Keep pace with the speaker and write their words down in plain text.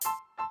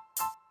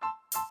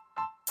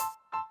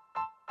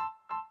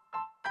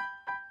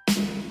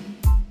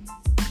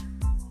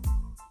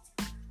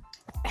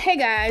Hey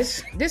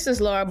guys, this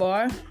is Laura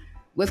Barr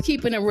with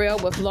Keeping It Real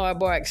with Laura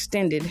Barr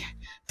Extended.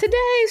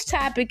 Today's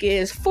topic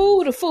is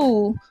fool to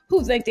fool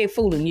who think they're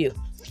fooling you.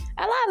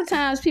 A lot of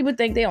times people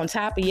think they're on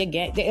top of your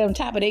game, they're on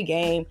top of their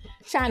game,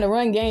 trying to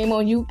run game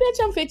on you.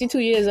 Bitch, I'm 52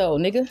 years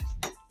old, nigga.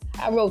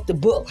 I wrote the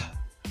book.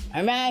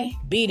 All right?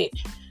 Beat it.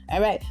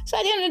 All right? So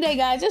at the end of the day,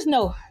 guys, just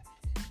know,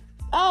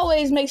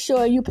 always make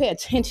sure you pay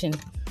attention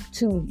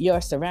to your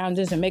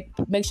surroundings and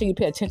make sure you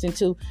pay attention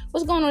to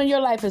what's going on in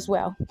your life as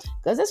well.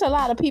 Because there's a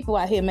lot of people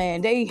out here, man,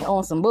 they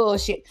on some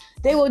bullshit.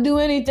 They will do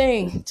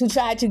anything to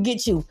try to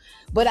get you.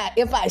 But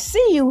if I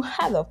see you,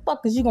 how the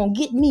fuck is you gonna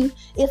get me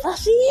if I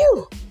see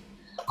you?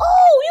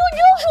 Oh, you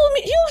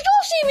do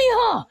see me,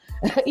 huh?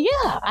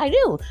 Yeah, I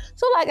do.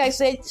 So like I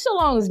said, so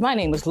long as my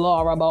name is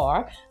Laura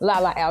Barr,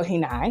 Lala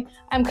Al-Hinai,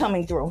 I'm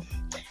coming through.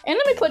 And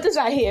let me put this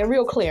out here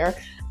real clear.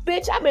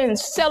 Bitch, I've been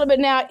celibate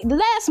now. The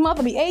last month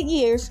will be 8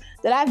 years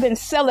that I've been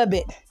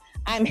celibate.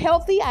 I'm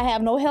healthy. I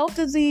have no health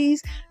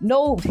disease,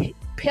 no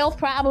health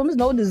problems,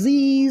 no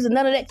disease,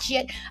 none of that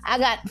shit. I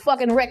got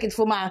fucking records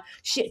for my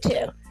shit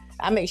too.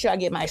 I make sure I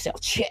get myself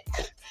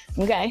checked.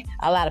 Okay?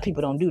 A lot of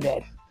people don't do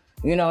that.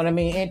 You know what I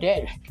mean? It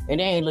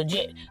ain't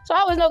legit. So I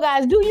always know,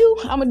 guys, do you,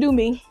 I'm gonna do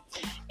me.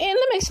 And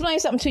let me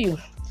explain something to you.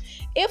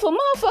 If a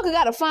motherfucker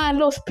gotta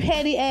find those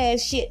petty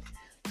ass shit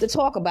to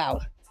talk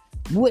about,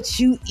 what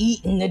you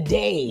eating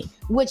today,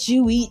 what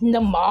you eating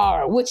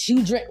tomorrow, what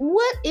you drink,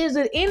 what is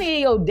it any of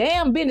your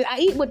damn business? I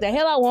eat what the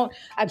hell I want,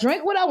 I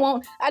drink what I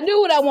want, I do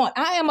what I want.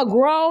 I am a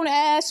grown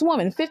ass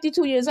woman,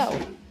 52 years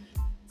old.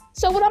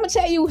 So what I'm gonna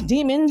tell you,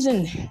 demons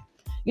and,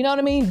 you know what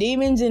I mean,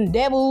 demons and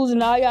devils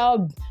and all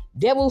y'all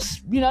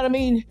devils, you know what I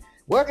mean,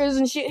 workers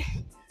and shit,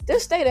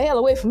 just stay the hell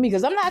away from me,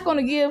 because I'm not going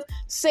to give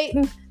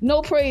Satan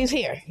no praise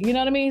here. You know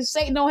what I mean?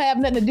 Satan don't have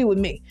nothing to do with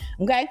me,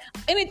 okay?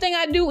 Anything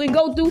I do and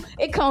go through,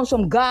 it comes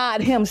from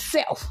God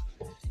himself.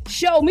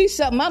 Show me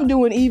something I'm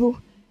doing evil.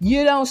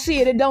 You don't see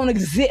it. It don't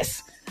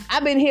exist.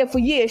 I've been here for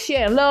years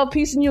sharing love,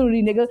 peace, and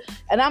unity, nigga,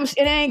 and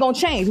it ain't going to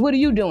change. What are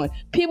you doing?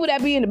 People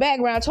that be in the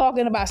background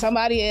talking about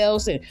somebody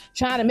else and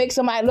trying to make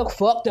somebody look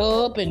fucked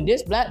up and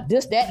this, that,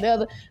 the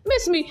other.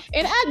 Miss me,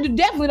 and I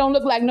definitely don't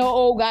look like no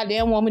old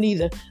goddamn woman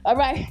either, all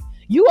right?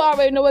 You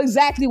already know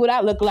exactly what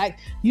I look like.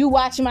 You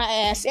watch my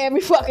ass every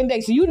fucking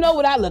day, so you know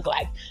what I look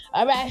like.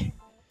 All right?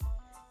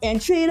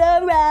 And treat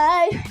her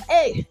right.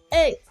 Hey.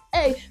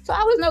 So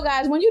I always know,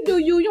 guys, when you do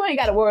you ain't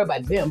got to worry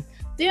about them.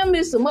 Them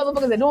is some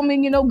motherfuckers that don't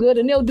mean you no good,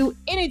 and they'll do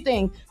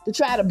anything to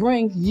try to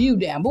bring you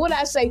down. But when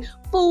I say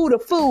fool to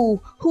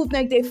fool who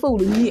think they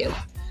fooling you.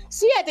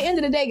 See, at the end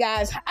of the day,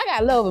 guys, I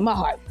got love in my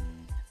heart.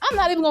 I'm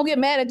not even going to get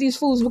mad at these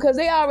fools because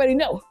they already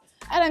know.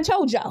 I done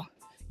told y'all.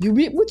 You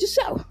reap what you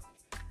sow.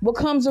 What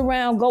comes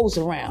around goes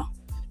around.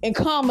 And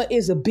karma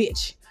is a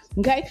bitch.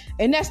 Okay?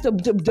 And that's the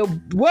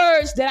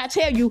words that I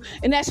tell you,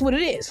 and that's what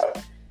it is.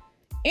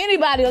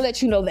 Anybody will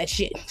let you know that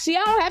shit. See,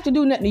 I don't have to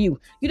do nothing to you.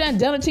 You done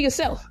it to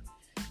yourself.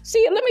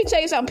 See, let me tell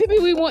you something.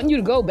 People be wanting you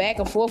to go back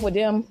and forth with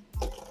them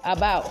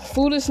about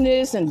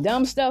foolishness and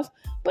dumb stuff.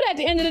 But at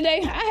the end of the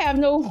day, I have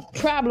no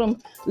problem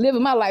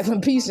living my life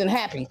in peace and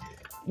happy.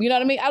 You know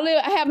what I mean?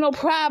 I have no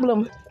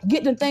problem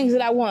getting the things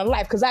that I want in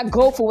life because I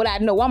go for what I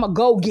know. I'm a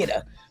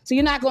go-getter. So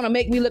you're not going to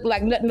make me look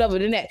like nothing other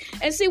than that.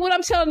 And see, what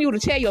I'm telling you to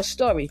tell your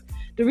story,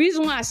 the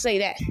reason why I say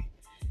that,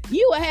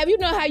 you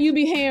know how you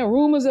be hearing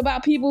rumors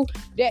about people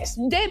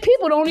that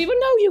people don't even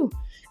know you.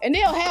 And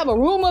they'll have a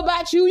rumor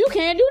about you. You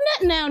can't do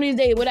nothing now these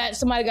days without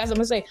somebody got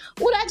something to say.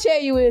 What I tell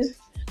you is,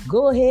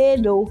 go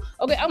ahead, though.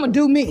 Okay, I'm going to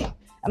do me.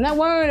 I'm not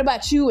worrying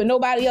about you and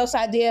nobody else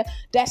out there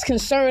that's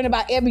concerned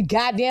about every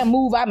goddamn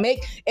move I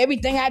make.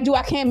 Everything I do,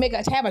 I can't make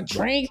us have a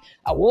drink,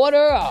 a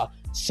water, a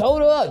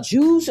soda, a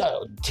juice,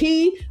 a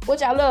tea,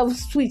 which I love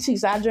sweet tea,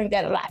 so I drink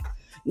that a lot.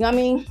 You know what I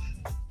mean?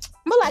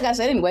 But like I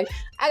said, anyway,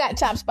 I got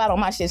top spot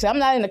on my shit, so I'm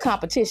not in a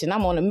competition.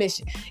 I'm on a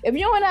mission. If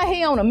you're not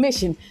here on a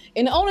mission,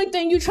 and the only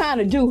thing you're trying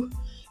to do,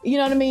 you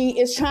know what I mean,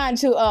 is trying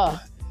to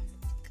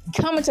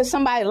come into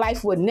somebody's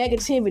life with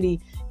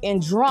negativity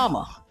and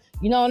drama.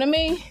 You know what I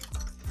mean?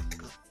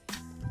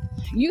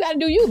 You got to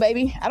do you,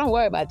 baby. I don't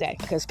worry about that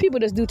because people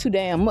just do too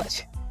damn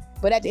much.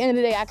 But at the end of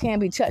the day, I can't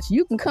be touched.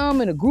 You can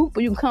come in a group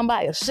or you can come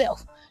by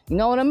yourself. You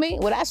know what I mean?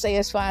 What I say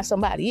is find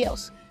somebody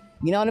else.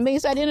 You know what I mean?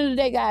 So at the end of the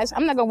day, guys,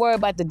 I'm not going to worry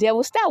about the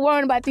devil. Stop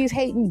worrying about these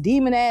hating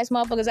demon-ass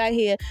motherfuckers out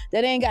here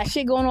that ain't got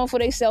shit going on for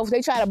themselves.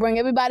 They try to bring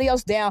everybody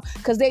else down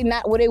because they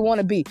not where they want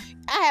to be.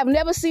 I have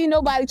never seen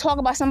nobody talk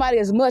about somebody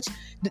as much,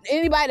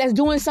 anybody that's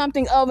doing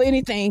something of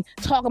anything,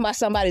 talking about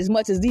somebody as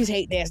much as these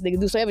hating-ass niggas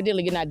do. So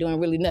evidently, you're not doing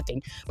really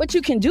nothing. But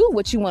you can do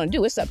what you want to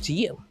do. It's up to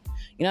you.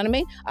 You know what I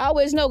mean? I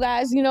always know,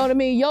 guys, you know what I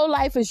mean? Your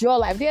life is your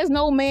life. There's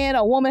no man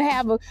or woman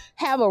have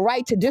a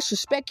right to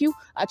disrespect you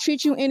or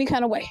treat you any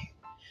kind of way.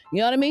 You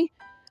know what I mean?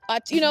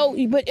 But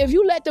if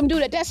you let them do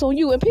that, that's on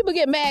you. And people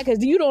get mad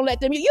because you don't let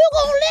them. You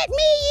gonna let me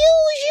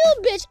use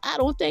you, bitch? I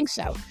don't think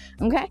so.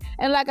 Okay?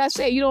 And like I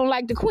said, you don't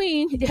like the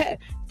queen,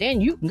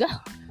 then you can go.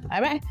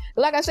 All right?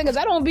 Like I said, because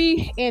I don't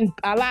be in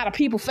a lot of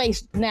people's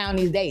face now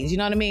these days. You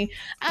know what I mean?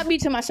 I be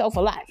to myself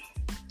a lot.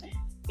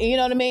 You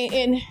know what I mean?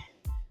 And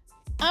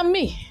I'm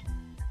me.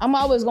 I'm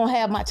always going to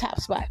have my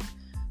top spot.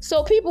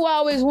 So people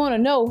always want to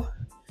know,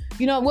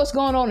 what's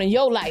going on in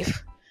your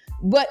life,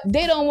 but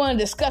they don't want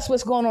to discuss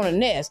what's going on in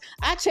theirs.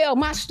 I tell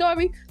my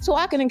story so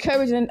I can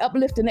encourage and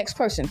uplift the next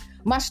person.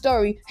 My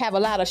story have a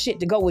lot of shit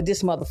to go with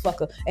this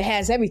motherfucker. It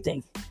has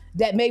everything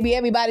that maybe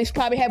everybody's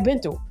probably have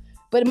been through,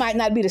 but it might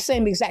not be the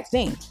same exact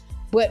thing.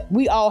 But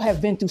we all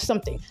have been through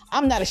something.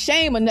 I'm not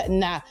ashamed of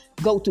nothing I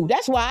go through.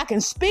 That's why I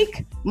can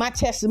speak my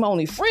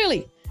testimony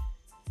freely,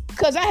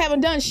 because I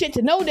haven't done shit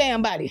to no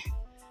damn body.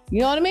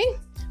 You know what I mean?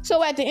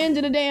 So at the end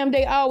of the damn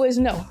day, I always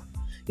know.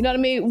 You know what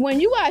I mean?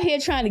 When you out here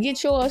trying to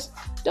get yours,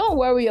 don't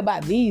worry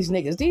about these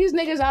niggas. These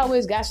niggas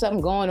always got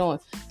something going on.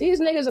 These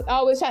niggas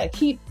always try to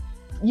keep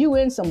you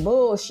in some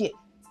bullshit.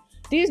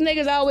 These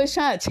niggas always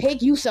trying to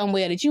take you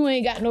somewhere that you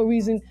ain't got no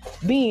reason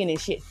being and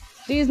shit.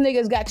 These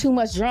niggas got too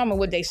much drama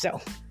with they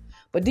self.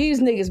 But these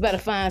niggas better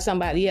find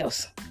somebody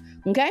else.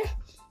 Okay?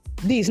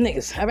 These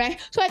niggas, all right?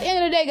 So at the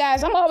end of the day,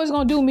 guys, I'm always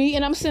going to do me,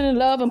 and I'm sending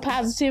love and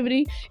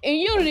positivity and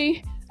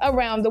unity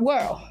around the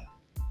world.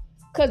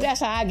 Because that's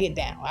how I get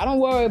down. I don't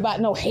worry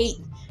about no hate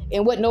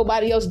and what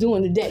nobody else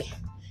doing today.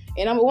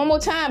 And one more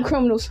time,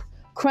 criminals,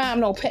 crime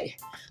don't pay.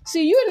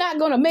 See, you're not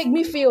going to make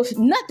me feel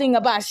nothing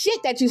about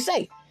shit that you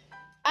say.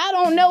 I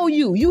don't know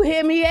you. You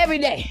hear me every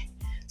day.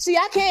 See,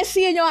 I can't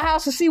see in your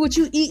house to see what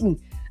you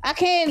eating. I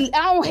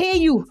don't hear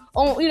you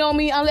on, you know what I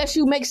mean, unless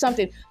you make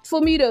something for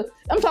me to,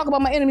 I'm talking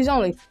about my enemies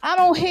only. I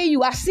don't hear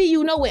you. I see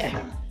you nowhere.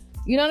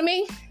 You know what I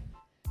mean?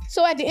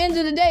 So at the end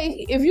of the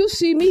day, if you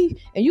see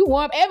me and you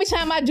warm, every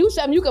time I do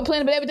something, you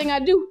complain about everything I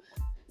do.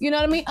 You know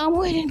what I mean? I'm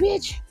winning,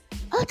 bitch.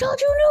 I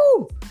thought you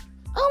knew.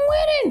 I'm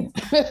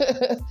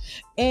winning.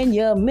 And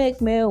you make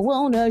me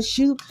wanna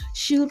shoot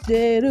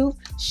that ooh,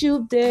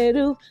 shoot that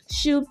ooh,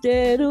 shoot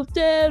that ooh,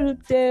 that ooh,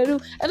 that ooh.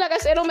 And like I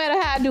said, no matter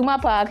how I do my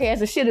podcast,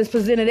 the shit is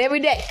presented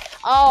every day,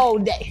 all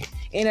day.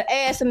 And the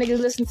ass of niggas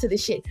listen to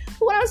this shit.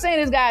 But what I'm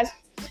saying is, guys,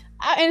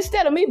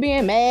 instead of me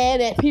being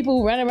mad at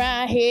people running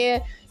around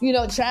here,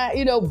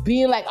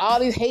 being like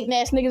all these hating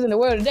ass niggas in the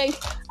world today,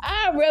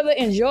 I'd rather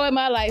enjoy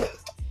my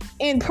life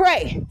and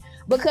pray.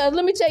 Because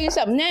let me tell you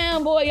something.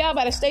 Now, boy, y'all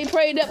better stay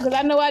prayed up, because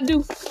I know I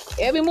do.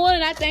 Every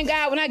morning I thank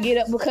God when I get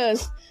up,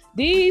 because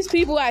these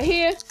people out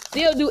here,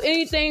 they'll do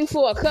anything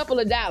for a couple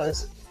of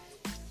dollars.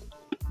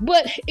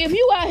 But if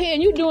you out here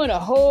and you doing a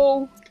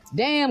whole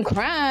damn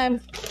crime,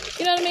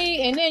 you know what I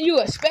mean? And then you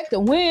expect to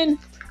win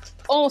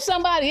on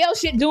somebody else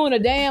shit doing a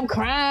damn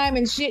crime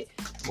and shit,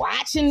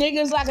 watching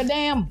niggas like a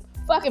damn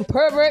fucking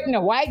pervert in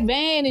a white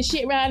van and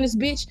shit around this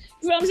bitch.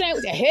 You know what I'm saying?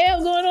 What the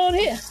hell going on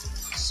here?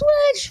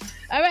 Switch.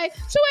 All right. So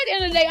at the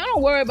end of the day, I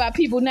don't worry about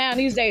people now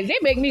these days. They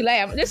make me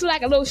laugh. This is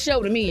like a little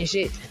show to me and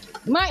shit.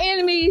 My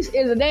Enemies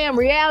is a damn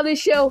reality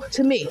show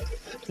to me.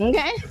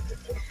 Okay?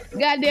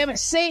 God damn it.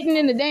 Satan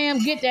and the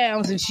damn get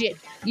downs and shit.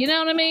 You know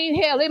what I mean?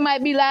 Hell, it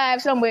might be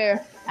live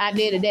somewhere out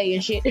there today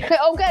and shit.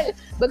 Okay?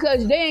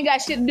 Because they ain't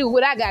got shit to do with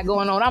what I got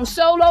going on. I'm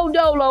solo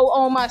dolo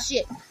on my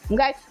shit.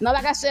 Okay? Now,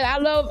 like I said, I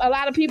love a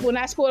lot of people and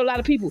I support a lot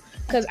of people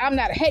because I'm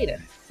not a hater.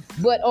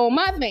 But on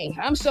my thing,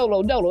 I'm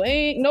solo dolo.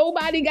 Ain't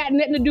nobody got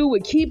nothing to do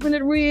with keeping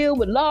it real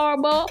with Laura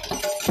Bar,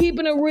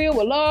 keeping it real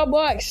with Laura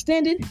Bar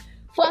Extended,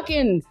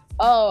 fucking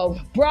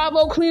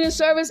Bravo Cleaning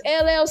Service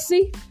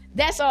LLC.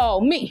 That's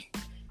all me.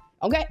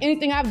 Okay,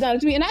 anything I've done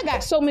to me, and I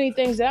got so many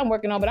things that I'm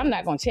working on, but I'm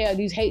not gonna tell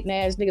these hating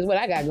ass niggas what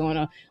I got going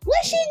on.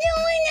 What's she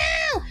doing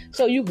now?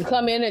 So you can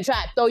come in and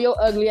try to throw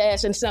your ugly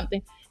ass in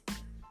something.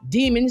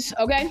 Demons,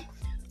 okay?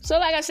 So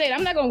like I said,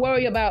 I'm not gonna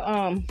worry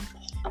about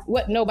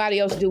what nobody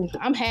else do.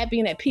 I'm happy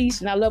and at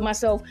peace, and I love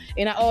myself,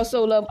 and I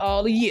also love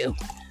all of you.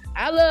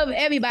 I love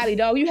everybody,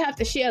 dog. You have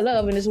to share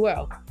love in this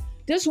world.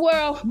 This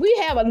world, we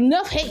have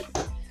enough hate.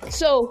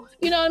 So,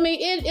 you know what I mean?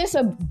 It's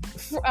a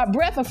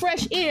breath of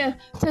fresh air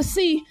to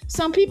see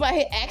some people out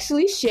here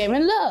actually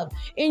sharing love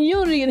and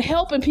unity and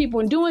helping people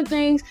and doing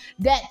things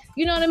that,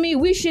 you know what I mean,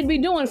 we should be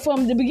doing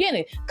from the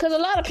beginning. Because a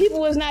lot of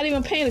people is not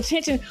even paying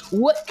attention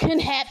what can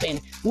happen,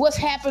 what's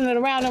happening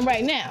around them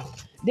right now.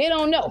 They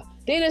don't know.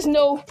 They just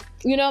know,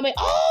 you know what I mean?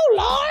 Oh,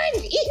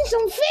 Lord, eating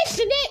some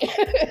fish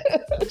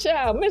today.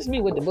 Child, miss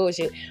me with the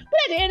bullshit. But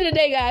at the end of the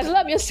day, guys,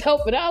 love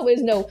yourself, but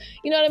always know,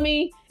 you know what I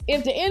mean?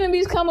 If the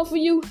enemy's coming for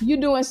you, you're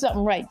doing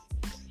something right.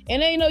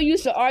 And ain't no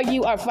use to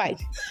argue or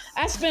fight.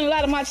 I spend a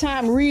lot of my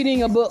time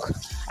reading a book.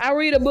 I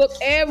read a book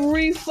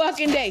every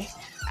fucking day.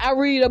 I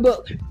read a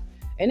book.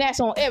 And that's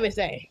on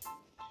everything.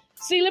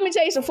 See, let me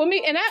tell you something. For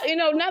me, and I,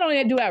 not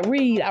only do I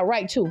read, I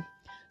write too.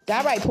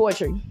 I write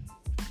poetry.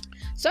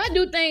 So I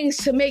do things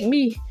to make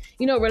me,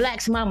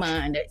 relax my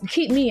mind,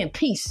 keep me in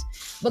peace.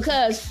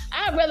 Because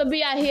I'd rather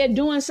be out here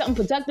doing something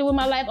productive with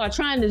my life or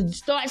trying to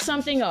start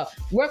something or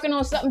working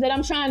on something that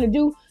I'm trying to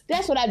do.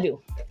 That's what I do.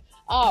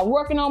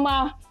 Working on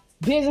my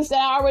business that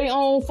I already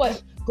own for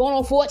going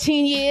on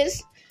 14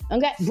 years. I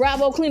got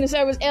Bravo Cleaning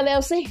Service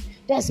LLC.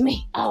 That's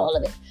me, all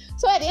of it.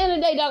 So at the end of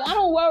the day, dog, I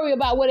don't worry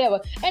about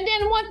whatever. And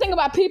then one thing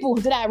about people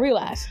that I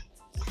realize,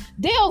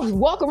 they'll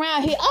walk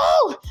around here,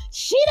 oh,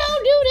 she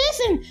don't do this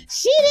and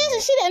she this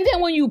and she that. And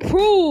then when you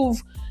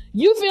prove,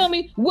 You feel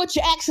me? What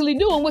you're actually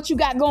doing, what you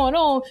got going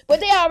on. But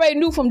they already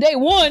knew from day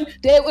one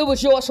that it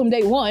was yours from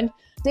day one.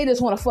 They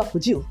just want to fuck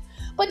with you.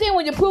 But then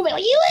when you prove it, you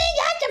ain't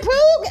got to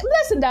prove.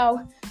 Listen, dog,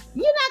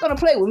 you're not going to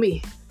play with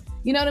me.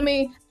 You know what I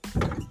mean?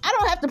 I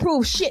don't have to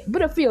prove shit,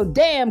 but it feel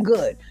damn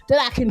good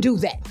that I can do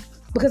that.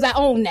 Because I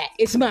own that.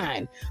 It's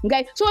mine.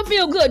 Okay? So it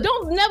feel good.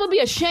 Don't never be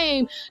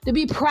ashamed to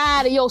be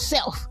proud of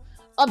yourself,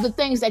 of the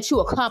things that you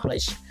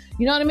accomplish.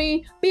 You know what I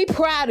mean? Be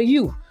proud of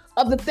you,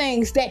 of the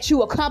things that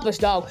you accomplish,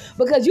 dog.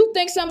 Because you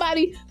think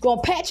somebody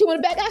gonna pat you in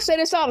the back. I say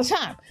this all the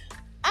time.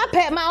 I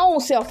pat my own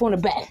self on the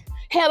back.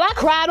 Hell, I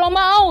cried on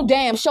my own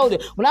damn shoulder.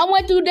 When I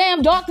went through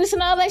damn darkness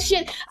and all that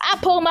shit, I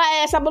pulled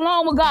my ass up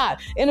along with God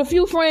and a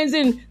few friends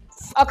and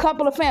a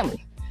couple of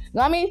family. You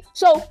know what I mean?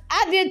 So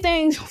I did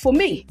things for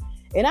me.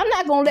 And I'm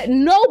not going to let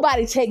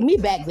nobody take me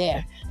back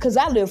there because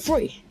I live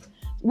free.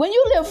 When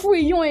you live free,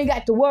 you ain't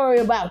got to worry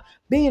about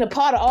being a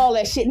part of all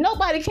that shit.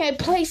 Nobody can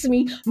place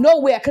me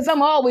nowhere because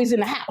I'm always in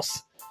the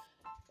house.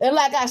 And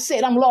like I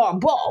said, I'm Laura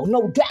Ball,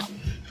 no doubt.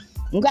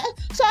 Okay?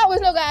 So I always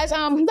know, guys,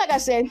 like I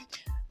said,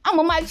 I'm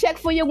a mic check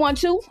for you, 1,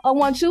 2, or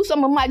 1, 2. So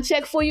I'm a mic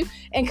check for you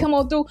and come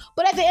on through.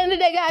 But at the end of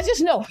the day, guys,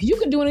 just know you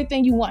can do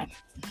anything you want.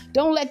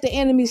 Don't let the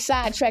enemy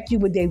sidetrack you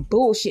with their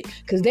bullshit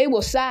because they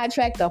will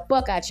sidetrack the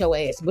fuck out your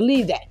ass.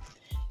 Believe that.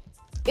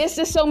 It's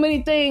just so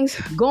many things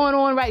going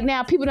on right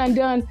now. People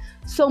done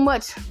so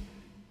much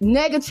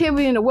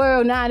negativity in the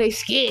world. Now they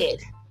scared.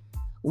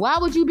 Why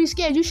would you be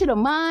scared? You should have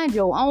mind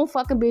your own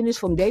fucking business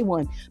from day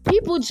one.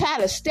 People try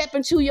to step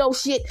into your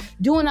shit,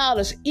 doing all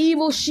this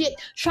evil shit,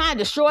 trying to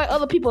destroy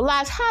other people's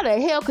lives. How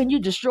the hell can you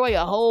destroy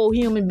a whole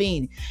human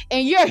being?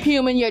 And you're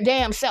human, your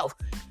damn self.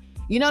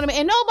 You know what I mean?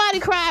 And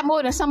nobody cried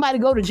more than somebody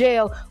go to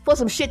jail for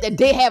some shit that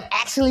they have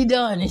actually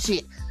done and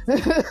shit. I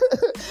did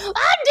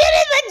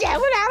it, but damn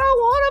it, I don't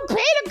want to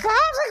pay the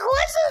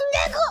consequences,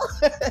 nigga.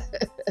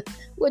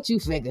 What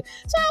you figure?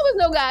 So I always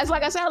know, guys,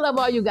 like I said, I love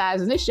all you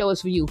guys, and this show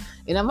is for you.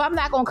 And if I'm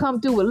not going to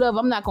come through with love,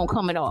 I'm not going to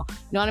come at all. You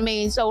know what I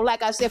mean? So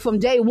like I said, from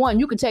day one,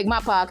 you can take my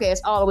podcast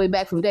all the way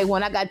back from day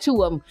one. I got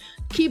 2 of them.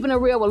 Keeping It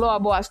Real with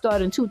Laura Bar, I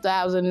started in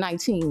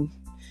 2019.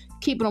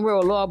 Keeping It Real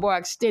with Laura Bar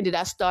Extended,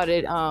 I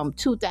started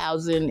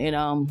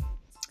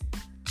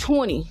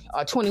 2020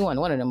 or 21,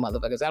 one of them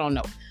motherfuckers, I don't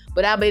know.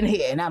 But I've been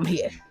here, and I'm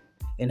here.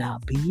 And I'll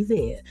be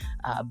there.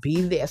 I'll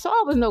be there. So I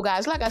always know,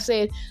 guys, like I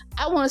said,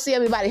 I want to see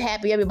everybody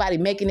happy, everybody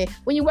making it.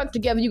 When you work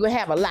together, you're going to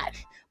have a lot.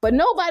 But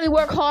nobody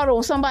work harder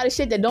on somebody's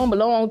shit that don't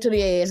belong to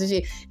their ass and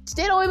shit.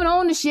 They don't even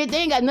own the shit. They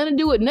ain't got nothing to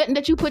do with nothing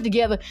that you put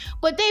together.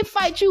 But they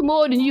fight you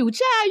more than you.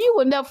 Child, you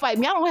will never fight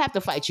me. I don't have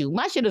to fight you.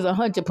 My shit is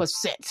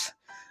 100%.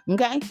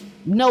 Okay?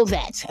 Know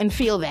that and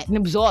feel that and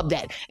absorb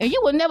that. And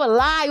you will never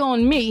lie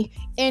on me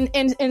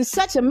in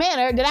such a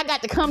manner that I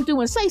got to come through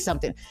and say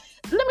something.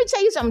 Let me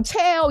tell you something.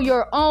 Tell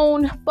your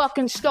own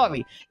fucking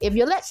story. If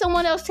you let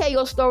someone else tell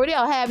your story,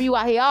 they'll have you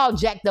out here all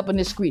jacked up in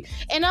the street.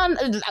 And I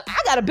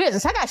got a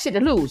business. I got shit to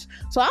lose.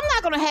 So I'm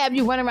not going to have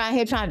you running around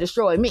here trying to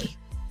destroy me.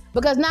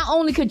 Because not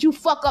only could you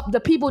fuck up the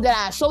people that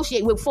I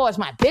associate with as far as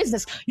my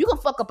business, you can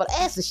fuck up an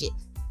ass of shit.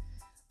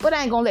 But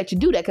I ain't going to let you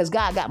do that because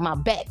God got my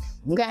back.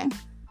 Okay?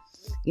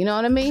 You know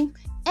what I mean?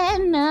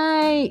 At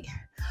night,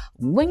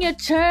 when you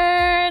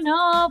turn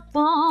off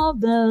all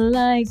the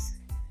lights,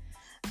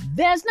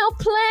 there's no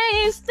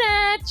place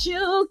that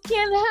you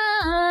can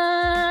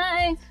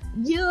hide.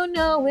 You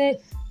know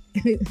it.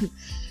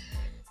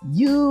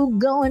 You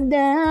going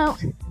down.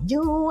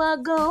 You are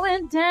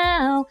going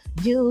down.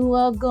 You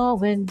are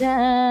going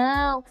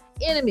down.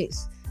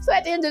 Enemies. So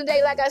at the end of the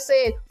day, like I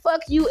said,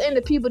 fuck you and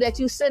the people that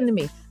you send to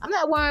me. I'm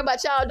not worrying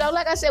about y'all, dog.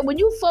 Like I said, when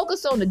you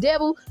focus on the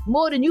devil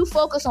more than you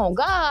focus on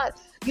God,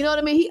 you know what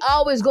I mean? He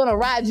always gonna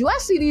ride you. I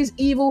see these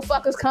evil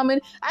fuckers coming.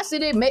 I see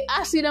them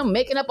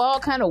making up all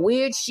kind of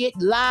weird shit,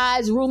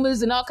 lies,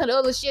 rumors, and all kind of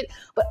other shit.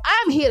 But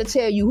I'm here to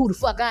tell you who the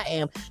fuck I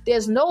am.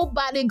 There's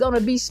nobody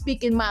gonna be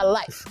speaking my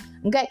life,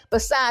 okay?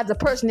 Besides the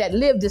person that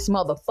lived this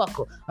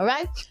motherfucker, all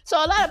right?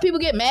 So a lot of people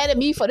get mad at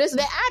me for this and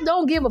that. I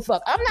don't give a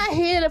fuck. I'm not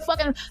here to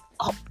fucking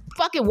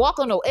walk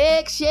on no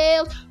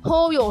eggshells,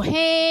 hold your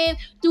hand,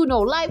 do no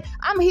life.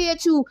 I'm here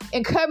to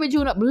encourage you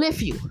and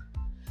uplift you.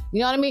 You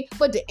know what I mean?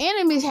 But the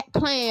enemy's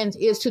plan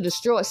is to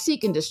destroy,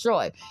 seek and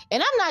destroy.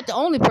 And I'm not the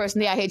only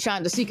person out here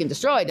trying to seek and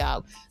destroy,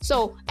 dog.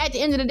 So at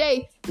the end of the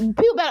day,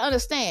 people better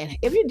understand,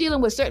 if you're dealing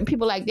with certain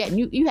people like that,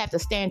 you have to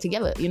stand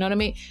together. You know what I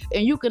mean?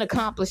 And you can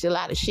accomplish a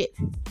lot of shit.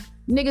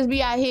 Niggas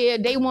be out here,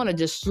 they want to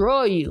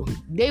destroy you.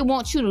 They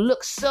want you to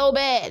look so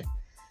bad.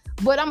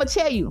 But I'm going to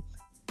tell you,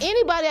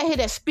 anybody out here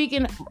that's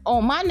speaking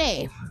on my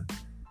name,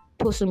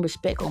 put some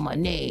respect on my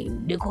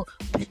name, nigga.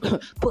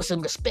 Put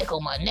some respect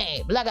on my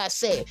name. Like I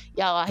said,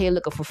 y'all out here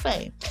looking for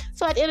fame.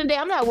 So at the end of the day,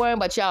 I'm not worrying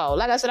about y'all.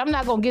 Like I said, I'm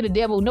not going to give the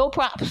devil no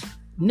props.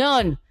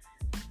 None.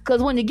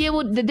 Because when you give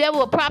the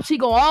devil a props, he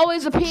going to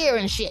always appear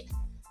and shit.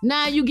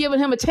 Now you giving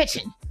him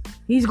attention.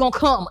 He's going to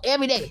come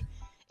every day.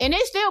 And they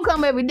still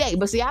come every day.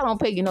 But see, I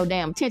don't pay you no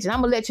damn attention.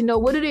 I'm going to let you know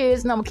what it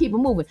is and I'm going to keep it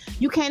moving.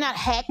 You cannot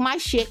hack my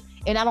shit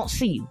and I don't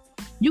see you.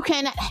 You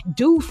cannot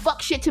do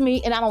fuck shit to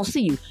me and I don't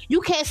see you.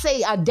 You can't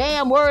say a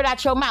damn word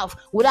out your mouth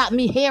without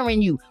me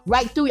hearing you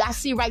right through you. I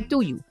see right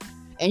through you.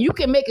 And you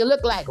can make it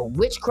look like a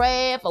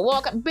witchcraft or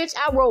walk up. Bitch,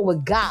 I roll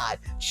with God.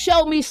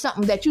 Show me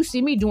something that you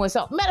see me doing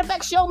something. Matter of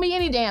fact, show me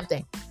any damn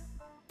thing.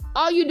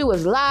 All you do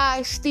is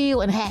lie,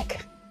 steal, and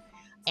hack.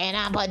 And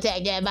I'm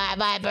protected by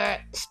Viper.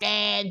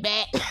 Stand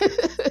back.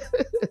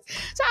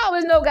 So I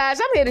always know, guys,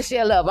 I'm here to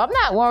share love. I'm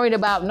not worried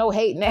about no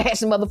hating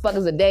ass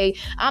motherfuckers a day.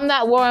 I'm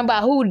not worrying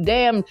about who the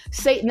damn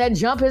Satan that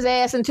jump his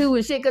ass into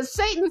and shit. Because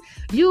Satan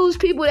use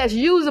people that's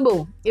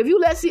usable. If you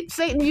let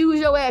Satan use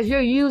your ass,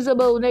 you're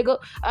usable, nigga.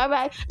 All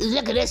right?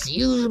 Look at this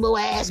usable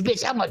ass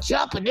bitch. I'm going to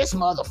jump in this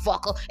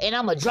motherfucker and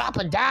I'm going to drop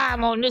a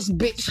dime on this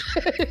bitch.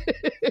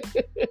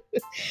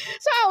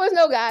 So I always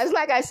know, guys,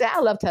 like I said,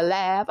 I love to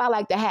laugh. I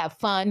like to have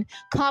fun.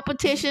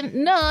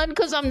 Competition, none,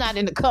 because I'm not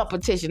in the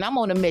competition. I'm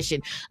on a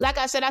mission. Like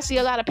I said, I see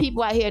a lot of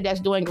people out here that's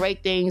doing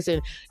great things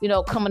and, you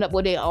know, coming up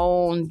with their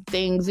own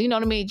things. You know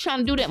what I mean? Trying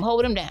to do them,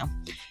 hold them down.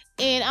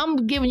 And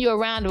I'm giving you a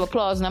round of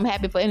applause, and I'm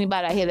happy for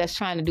anybody out here that's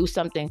trying to do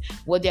something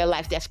with their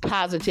life that's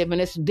positive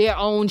and it's their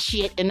own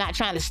shit and not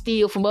trying to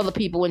steal from other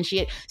people and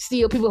shit,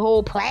 steal people's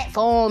whole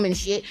platform and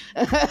shit.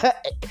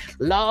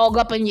 Log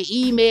up in your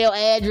email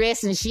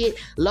address and shit.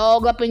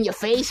 Log up in your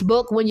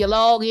Facebook when you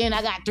log in.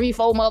 I got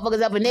 3-4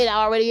 motherfuckers up in there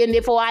already in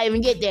there before I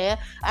even get there.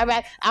 All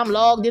right, I'm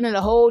logged in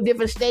a whole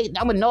different state.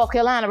 I'm in North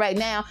Carolina right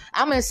now.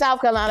 I'm in South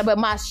Carolina, but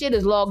my shit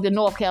is logged in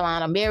North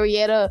Carolina.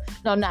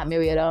 Not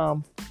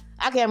Marietta.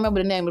 I can't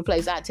remember the name of the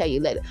place. I'll tell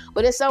you later.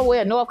 But it's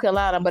somewhere in North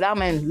Carolina, but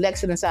I'm in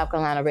Lexington, South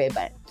Carolina, Red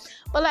Bank.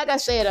 But like I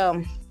said,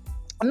 I'm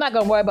not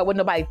going to worry about what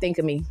nobody think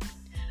of me.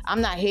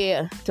 I'm not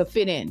here to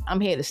fit in. I'm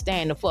here to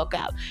stand the fuck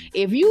out.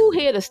 If you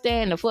here to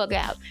stand the fuck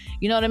out,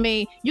 you know what I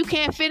mean? You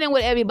can't fit in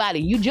with everybody.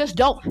 You just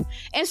don't.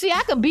 And see,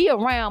 I can be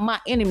around my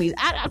enemies.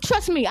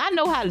 Trust me, I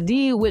know how to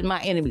deal with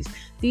my enemies.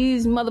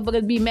 These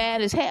motherfuckers be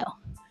mad as hell.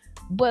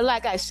 But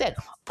like I said,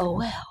 oh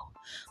well.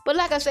 But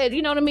like I said,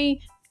 you know what I mean?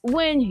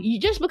 When you,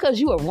 just because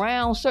you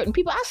around certain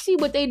people, I see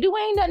what they do.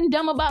 Ain't nothing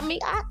dumb about me.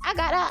 I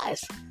got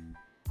eyes.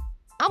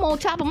 I'm on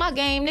top of my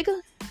game, nigga.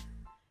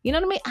 You know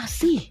what I mean? I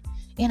see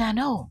and I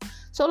know.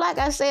 So like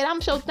I said, I'm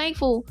so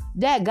thankful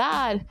that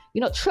God, you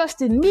know,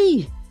 trusted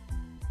me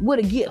with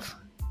a gift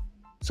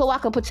so I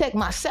could protect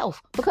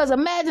myself. Because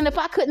imagine if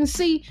I couldn't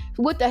see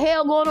what the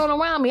hell going on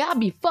around me, I'd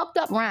be fucked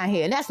up around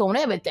here. And that's on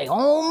everything.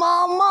 On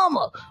my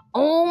mama.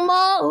 On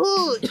my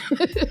hood.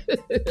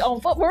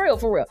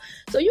 For real.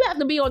 So you have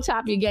to be on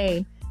top of your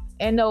game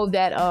and know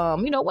that,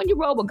 you know, when you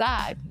roll with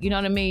God, you know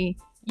what I mean?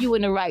 You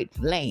in the right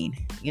lane.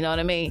 You know what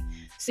I mean?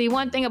 See,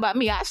 one thing about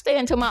me, I stay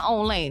into my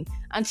own lane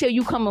until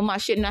you come with my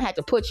shit and I have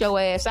to put your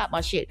ass out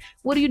my shit.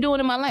 What are you doing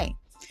in my lane?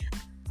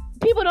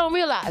 People don't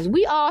realize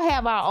we all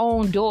have our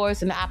own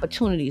doors and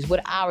opportunities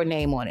with our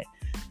name on it.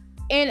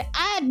 And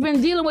I've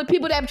been dealing with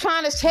people that are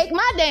trying to take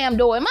my damn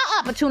door and my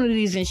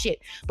opportunities and shit.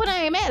 But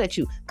I ain't mad at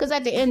you. Because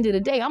at the end of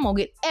the day, I'm going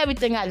to get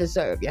everything I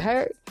deserve. You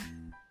heard?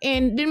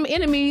 And them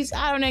enemies,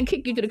 I don't even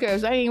kick you to the curb.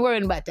 So I ain't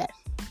worrying about that.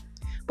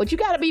 But you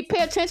got to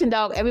pay attention,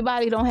 dog.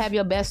 Everybody don't have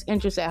your best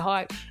interests at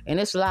heart. And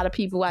there's a lot of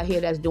people out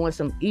here that's doing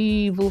some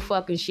evil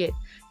fucking shit.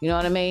 You know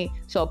what I mean?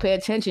 So pay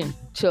attention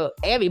to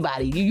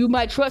everybody. You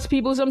might trust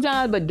people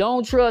sometimes, but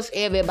don't trust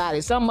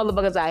everybody. Some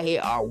motherfuckers out here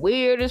are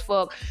weird as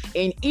fuck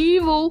and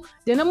evil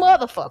than a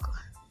motherfucker.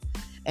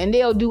 And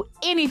they'll do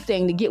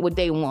anything to get what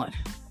they want.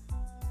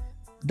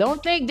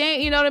 Don't think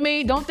you know what I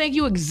mean? Don't think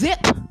you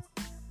exempt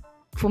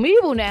from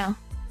evil now.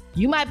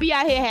 You might be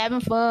out here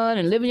having fun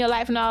and living your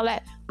life and all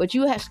that, but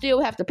you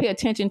still have to pay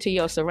attention to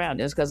your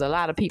surroundings because a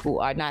lot of people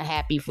are not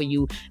happy for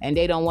you and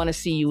they don't want to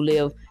see you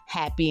live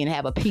happy and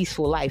have a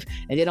peaceful life.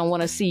 And they don't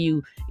want to see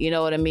you, you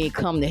know what I mean,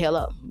 come the hell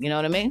up. You know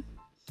what I mean?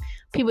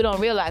 People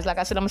don't realize, like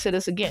I said, I'm going to say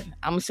this again.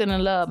 I'm sending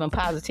love and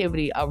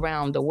positivity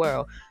around the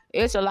world.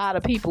 It's a lot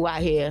of people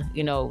out here,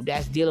 you know,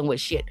 that's dealing with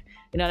shit.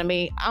 You know what I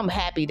mean? I'm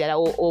happy that I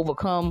will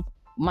overcome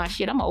my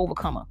shit. I'm an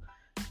overcomer.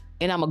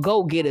 And I'm a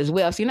go-getter as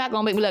well. So you're not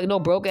going to make me like no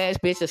broke-ass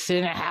bitch to sit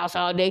in the house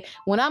all day.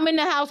 When I'm in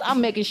the house, I'm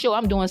making sure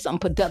I'm doing something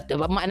productive.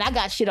 And I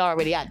got shit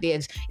already out there.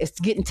 It's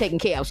getting taken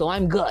care of, so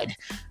I'm good.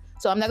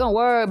 So I'm not going to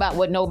worry about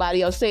what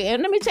nobody else say.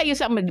 And let me tell you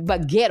something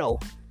about ghetto.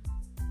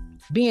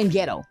 Being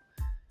ghetto.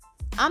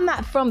 I'm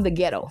not from the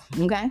ghetto,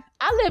 okay?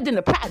 I lived in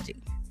the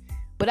project,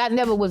 but I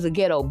never was a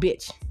ghetto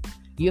bitch.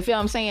 You feel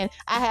what I'm saying?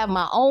 I have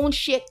my own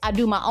shit. I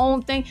do my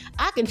own thing.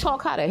 I can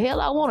talk how the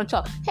hell I want to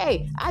talk.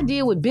 Hey, I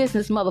deal with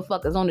business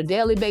motherfuckers on a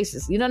daily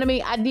basis. You know what I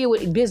mean? I deal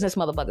with business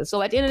motherfuckers.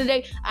 So at the end of the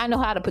day, I know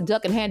how to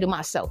product and handle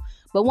myself.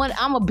 But when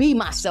I'm going to be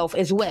myself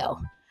as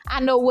well. I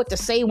know what to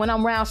say when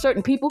I'm around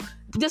certain people.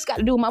 Just got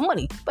to do with my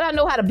money. But I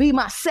know how to be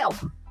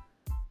myself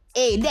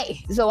every day.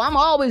 So I'm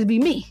always be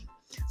me.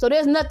 So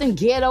there's nothing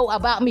ghetto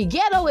about me.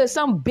 Ghetto is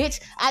some bitch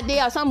out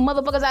there, or some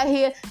motherfuckers out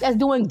here that's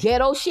doing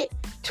ghetto shit.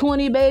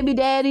 20 baby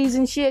daddies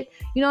and shit.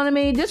 You know what I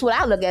mean? This is what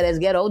I look at as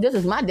ghetto. This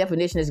is my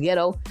definition as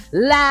ghetto.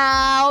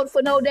 Loud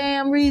for no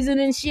damn reason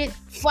and shit.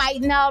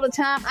 Fighting all the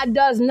time. I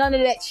does none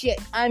of that shit.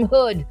 I'm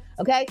hood.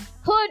 Okay?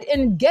 Hood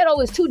and ghetto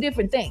is two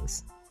different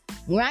things.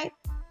 Right?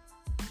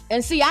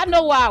 And see, I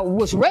know where I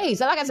was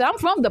raised. Like I said, I'm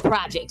from the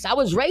projects. I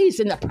was raised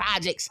in the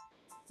projects.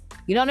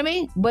 You know what I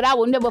mean? But I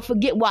will never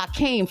forget where I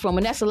came from.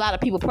 And that's a lot of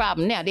people's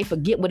problem now. They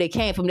forget where they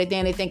came from. They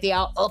think they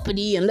all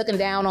uppity and looking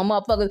down on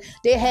motherfuckers.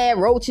 They had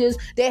roaches.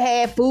 They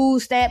had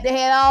food stamp. They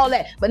had all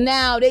that. But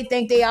now they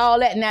think they all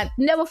that. Now,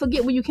 never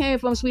forget where you came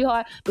from,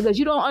 sweetheart, because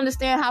you don't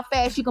understand how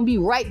fast you can be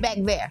right back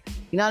there.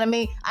 You know what I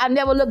mean? I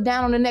never look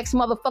down on the next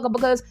motherfucker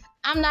because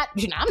I'm not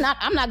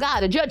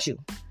God to judge you.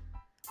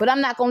 But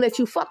I'm not going to let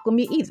you fuck with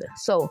me either.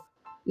 So,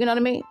 you know what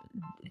I mean?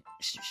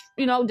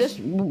 You know,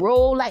 just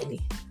roll lightly.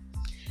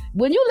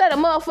 When you let a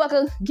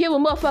motherfucker, give a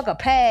motherfucker a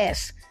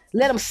pass,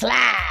 let them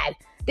slide,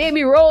 they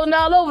be rolling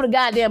all over the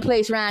goddamn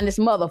place around this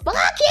motherfucker.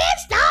 I can't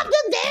stop them.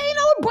 There ain't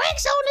no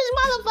brakes on this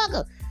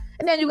motherfucker.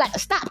 And then you got to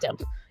stop them.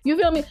 You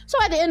feel me? So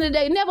at the end of the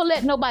day, never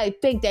let nobody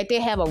think that they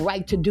have a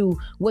right to do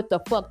what the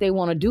fuck they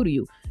want to do to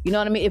you. You know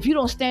what I mean? If you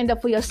don't stand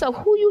up for yourself,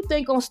 who you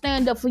think gonna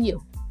stand up for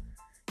you?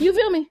 You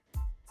feel me?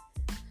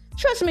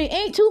 Trust me,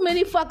 ain't too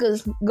many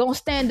fuckers gonna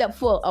stand up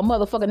for a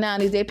motherfucker now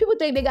these days. People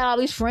think they got all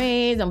these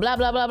friends and blah,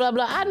 blah, blah, blah,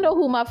 blah. I know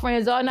who my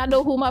friends are and I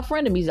know who my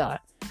frenemies are.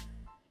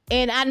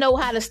 And I know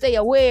how to stay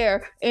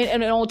aware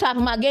and on top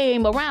of my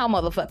game around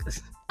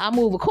motherfuckers. I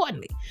move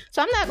accordingly.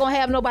 So I'm not gonna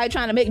have nobody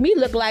trying to make me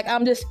look like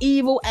I'm this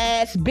evil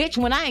ass bitch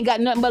when I ain't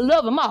got nothing but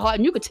love in my heart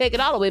and you can take it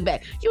all the way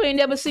back. You ain't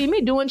never seen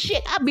me doing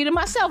shit. I beat it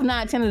myself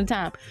 9-10 of the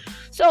time.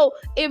 So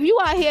if you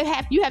out here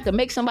you have to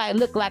make somebody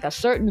look like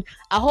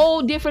a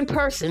whole different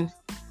person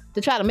to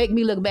try to make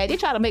me look bad. They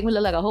try to make me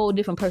look like a whole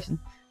different person.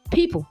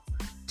 People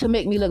to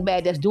make me look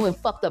bad that's doing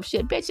fucked up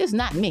shit. Bitch, it's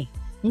not me.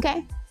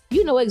 Okay?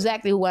 You know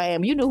exactly who I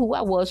am. You know who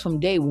I was from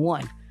day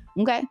one.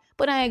 Okay?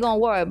 But I ain't gonna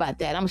worry about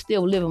that. I'm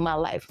still living my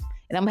life.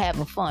 And I'm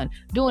having fun.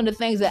 Doing the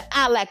things that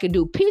I like to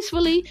do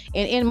peacefully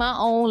and in my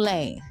own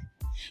lane.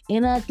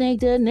 And I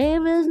think the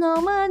neighbors know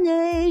my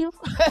name.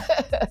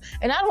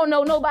 And I don't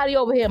know nobody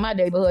over here in my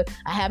neighborhood.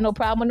 I have no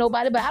problem with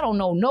nobody, but I don't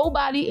know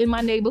nobody in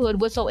my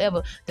neighborhood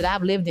whatsoever that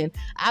I've lived in.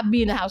 I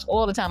be in the house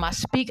all the time. I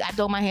speak. I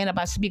throw my hand up.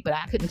 I speak, but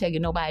I couldn't tell you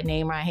nobody's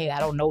name around here. I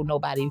don't know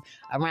nobody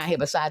around here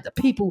besides the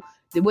people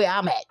the way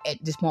I'm at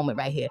this moment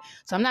right here.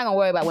 So I'm not going to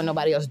worry about what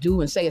nobody else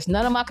do and say. It's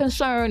none of my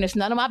concern. It's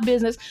none of my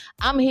business.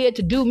 I'm here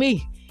to do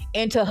me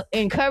and to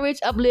encourage,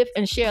 uplift,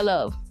 and share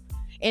love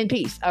and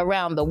peace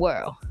around the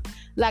world.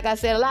 Like I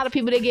said, a lot of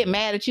people, they get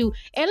mad at you.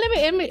 And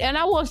and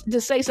I want to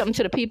say something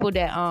to the people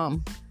that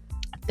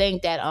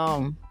think that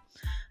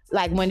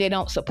like when they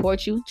don't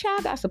support you.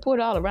 Child, got support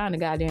all around the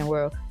goddamn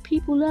world.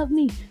 People love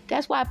me.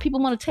 That's why people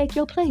want to take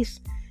your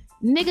place.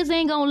 Niggas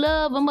ain't gonna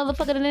love a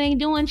motherfucker that ain't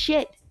doing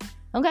shit.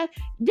 Okay?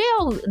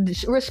 They'll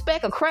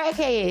respect a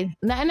crackhead.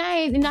 Now, and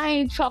I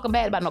ain't talking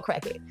bad about no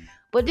crackhead.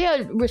 But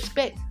they'll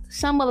respect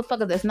some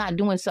motherfucker that's not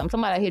doing something.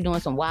 Somebody out here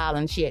doing some wild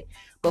and shit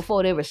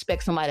before they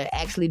respect somebody that's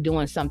actually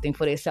doing something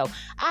for themselves.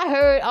 I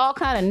heard all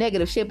kind of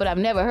negative shit, but I've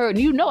never heard,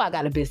 you know I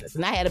got a business.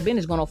 And I had a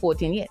business going on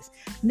 14 years.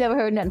 Never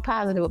heard nothing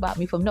positive about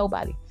me from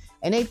nobody.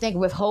 And they think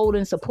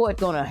withholding support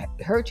gonna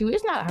hurt you.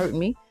 It's not hurting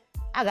me.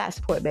 I got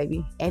support,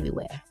 baby,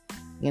 everywhere.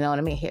 You know what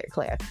I mean? Here,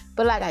 Claire.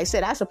 But like I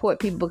said, I support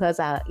people because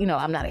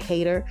I'm not a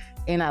hater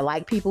and I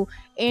like people.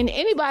 And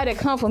anybody that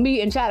come for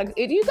me and try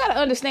to, you got to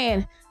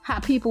understand how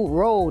people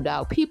roll,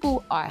 dog.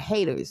 People are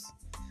haters.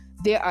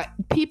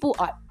 People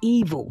are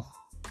evil.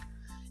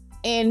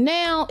 And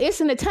now it's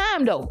in the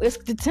time though.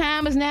 The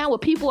time is now where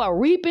people are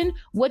reaping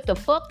what the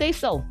fuck they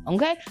sow.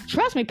 Okay?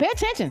 Trust me, pay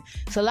attention.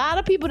 It's a lot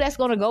of people that's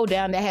gonna go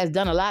down that has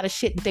done a lot of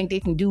shit and think they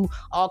can do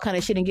all kind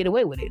of shit and get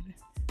away with it.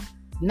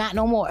 Not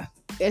no more.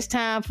 It's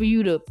time for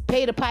you to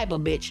pay the piper,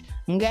 bitch.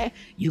 Okay?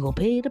 You gonna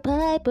pay the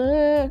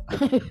piper.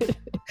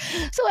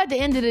 So at the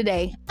end of the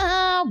day,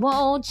 I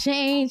won't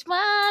change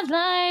my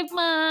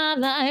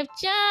life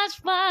just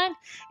fine.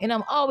 And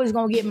I'm always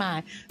gonna get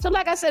mine. So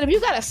like I said, if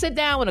you gotta sit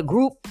down with a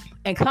group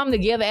and come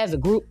together as a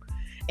group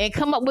and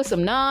come up with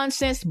some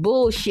nonsense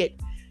bullshit,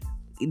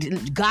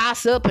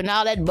 gossip and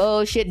all that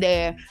bullshit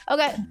there,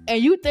 okay,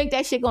 and you think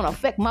that shit gonna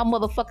affect my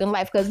motherfucking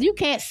life, because you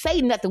can't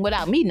say nothing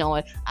without me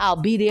knowing I'll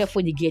be there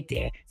when you get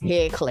there.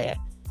 Here, Claire.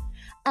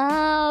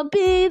 I'll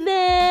be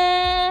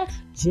there,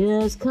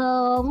 just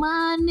call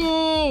my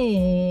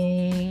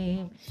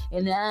name,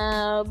 and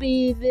I'll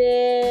be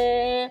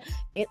there,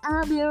 and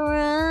I'll be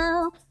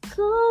around,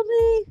 call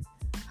me,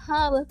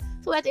 holla.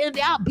 So at the end of the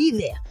day, I'll be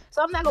there.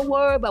 So I'm not going to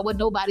worry about what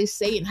nobody's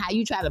saying, how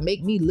you try to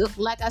make me look.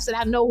 Like I said,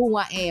 I know who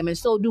I am, and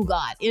so do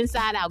God.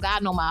 Inside out,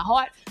 God know my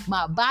heart,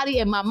 my body,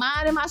 and my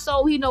mind, and my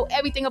soul. He know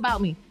everything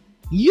about me.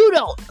 You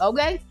don't,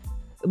 okay?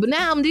 But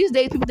now, these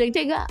days, people think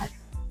they God.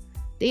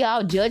 They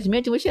all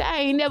judgmental and shit. I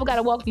ain't never got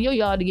to walk through your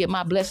yard to get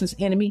my blessings,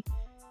 enemy.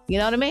 You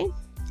know what I mean?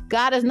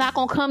 God is not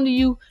going to come to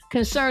you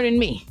concerning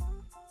me.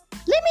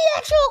 Let me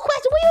ask you a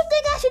question. What do you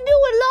think I should do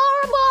with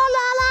Laura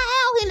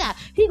out here now?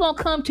 He going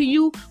to come to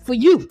you for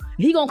you.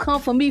 He going to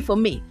come for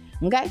me.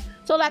 Okay?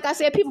 So like I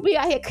said, people be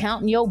out here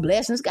counting your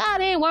blessings.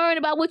 God ain't worrying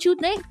about what you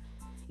think.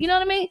 You know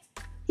what I mean?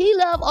 He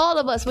loves all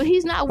of us, but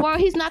he's not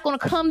worried. He's not going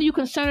to come to you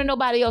concerning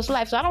nobody else's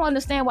life. So I don't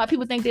understand why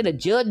people think they're the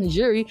judge and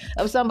jury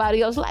of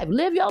somebody else's life.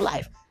 Live your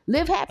life.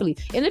 Live happily.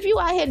 And if you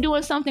out here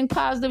doing something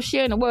positive,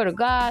 sharing the word of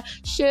God,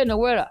 sharing the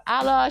word of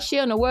Allah,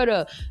 sharing the word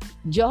of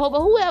Jehovah,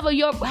 whoever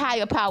your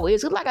higher power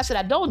is. Because like I said,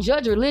 I don't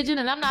judge religion,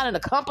 and I'm not in a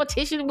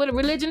competition with a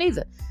religion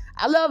either.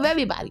 I love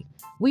everybody.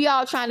 We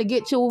all trying to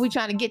get to what we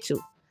trying to get to.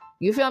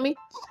 You feel me?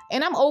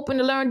 And I'm open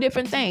to learn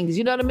different things.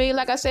 You know what I mean?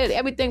 Like I said,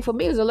 everything for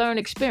me is a learning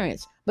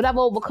experience. But I've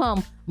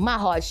overcome my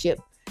hardship.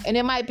 And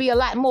there might be a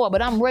lot more,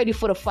 but I'm ready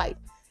for the fight.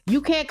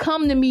 You can't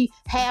come to me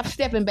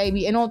half-stepping,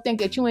 baby, and don't think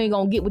that you ain't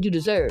going to get what you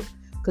deserve.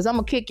 Because I'm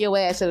going to kick your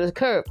ass to the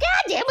curb.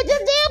 God damn it, this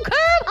damn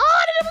curb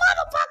harder than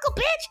motherfucker,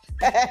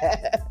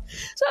 bitch.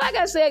 So like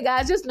I said,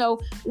 guys, just know,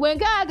 when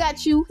God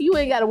got you, you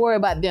ain't got to worry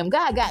about them.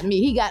 God got me.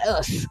 He got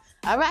us.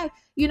 All right?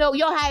 You know,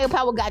 your higher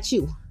power got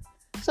you.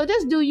 So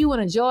just do you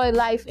and enjoy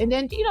life. And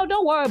then, you know,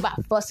 don't worry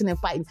about fussing and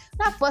fighting.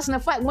 Not fussing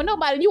and fighting with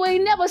nobody. You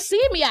ain't never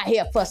seen me out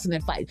here fussing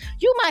and fighting.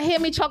 You might hear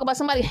me talk about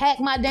somebody hack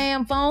my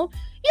damn phone.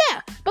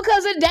 Yeah,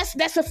 because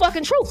that's the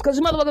fucking truth. Because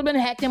the motherfucker been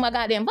hacked in my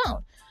goddamn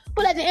phone.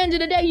 But at the end of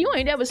the day, you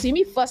ain't never see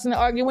me fussing and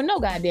arguing with no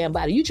goddamn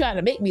body. You trying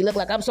to make me look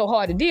like I'm so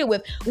hard to deal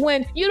with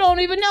when you don't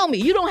even know me.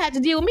 You don't have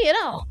to deal with me at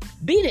all.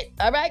 Beat it,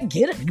 all right?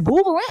 Get it,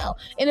 move around.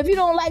 And if you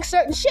don't like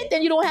certain shit,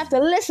 then you don't have to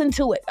listen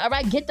to it, all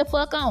right? Get the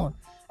fuck on,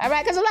 all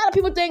right? Because a lot of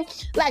people think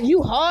like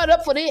you hard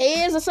up for their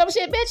ears or some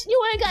shit. Bitch,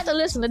 you ain't got to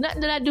listen to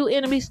nothing that I do,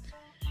 enemies.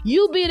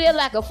 You be there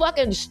like a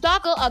fucking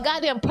stalker, a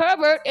goddamn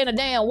pervert, and a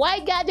damn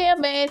white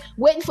goddamn man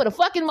waiting for the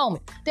fucking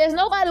moment. There's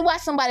nobody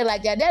watch somebody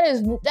like that.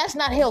 That's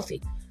not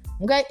healthy.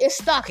 Okay, it's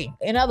stalking.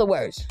 In other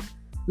words,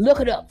 look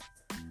it up.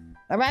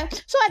 All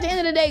right. So at the end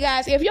of the day,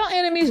 guys, if your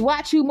enemies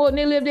watch you more than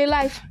they live their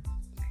life,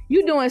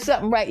 you're doing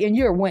something right and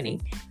you're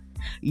winning.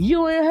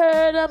 You ain't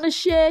heard of a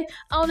shade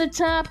on the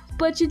top,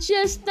 but you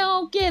just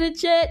don't get a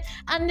check.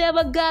 I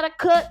never got a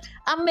cut.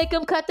 I make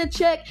them cut the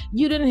check.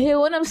 You didn't hear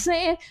what I'm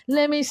saying?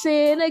 Let me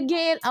say it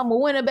again. I'm a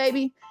winner,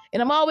 baby,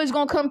 and I'm always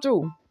gonna come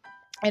through.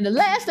 And the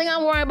last thing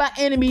I'm worrying about,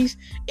 enemies,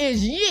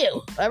 is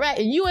you, all right?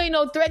 And you ain't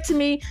no threat to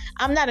me.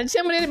 I'm not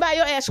intimidated by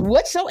your ass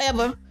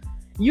whatsoever.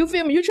 You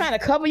feel me? You trying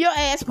to cover your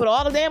ass for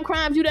all the damn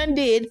crimes you done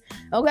did,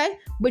 okay?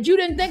 But you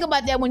didn't think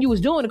about that when you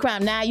was doing the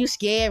crime. Now you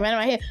scared, running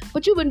around here.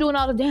 But you've been doing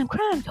all the damn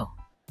crime, though.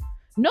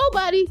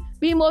 Nobody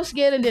be more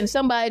scared than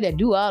somebody that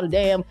do all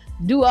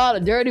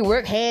the dirty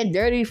work, hand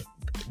dirty,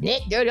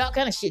 neck dirty, all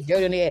kind of shit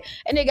dirty in there.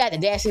 And they got the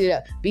audacity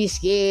to be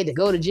scared to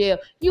go to jail.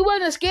 You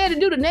wasn't scared to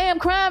do the damn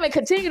crime and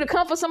continue to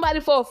come for somebody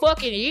for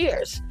fucking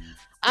years.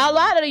 A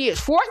lot of the years,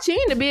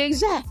 14 to be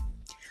exact.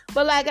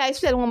 But like I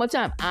said one more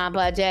time, I'm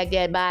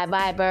protected by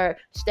Viper.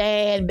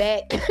 Stand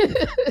back.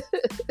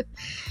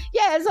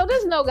 Yeah, so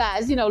just know,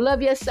 guys, you know,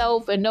 love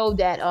yourself and know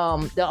that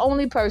the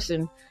only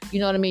person, you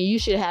know what I mean, you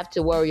should have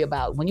to worry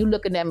about when you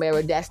look in that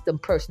mirror, that's the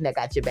person that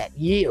got your back.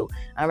 You.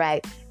 All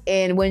right.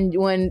 And when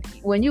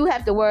you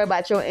have to worry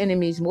about your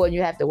enemies more than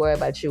you have to worry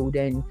about you,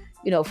 then,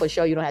 you know, for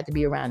sure you don't have to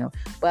be around them.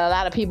 But a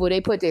lot of people, they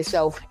put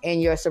themselves in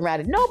your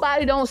surroundings.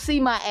 Nobody don't see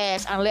my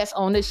ass unless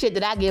on this shit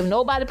that I give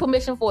nobody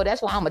permission for.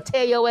 That's why I'm going to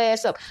tear your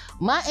ass up.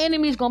 My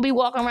enemies going to be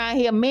walking around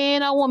here,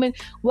 man or woman,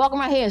 walking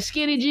around here in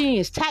skinny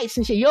jeans, tights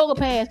and shit, yoga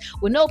pants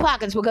with no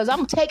pockets because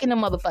I'm taking them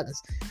motherfuckers.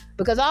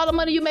 Because all the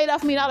money you made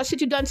off me and all the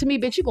shit you done to me,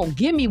 bitch, you going to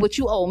give me what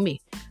you owe me.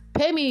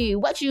 Pay me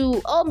what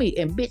you owe me,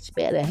 and bitch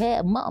better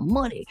have my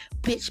money.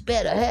 Bitch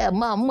better have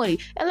my money.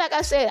 And like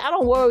I said, I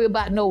don't worry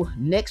about no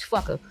next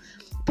fucker.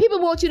 People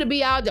want you to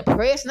be all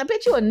depressed, and I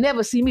bet you will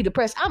never see me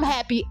depressed. I'm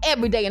happy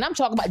every day, and I'm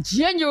talking about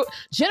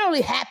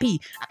generally happy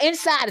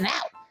inside and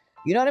out.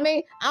 You know what I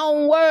mean? I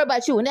don't worry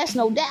about you, and that's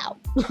no doubt.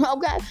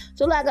 Okay?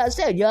 So like I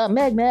said, y'all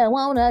make me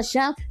wanna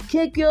shout,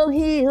 kick your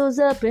heels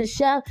up and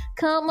shout,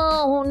 come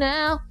on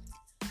now.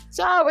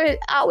 So I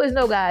always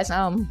know, guys,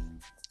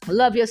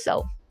 love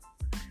yourself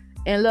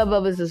and love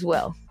others as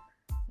well.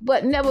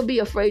 But never be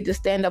afraid to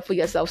stand up for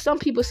yourself. Some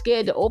people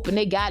scared to open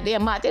their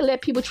goddamn mouth. They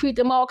let people treat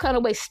them all kind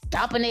of ways,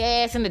 stomping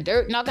their ass in the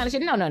dirt and all kind of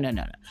shit. No. You're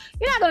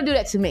not going to do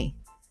that to me.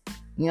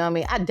 You know what I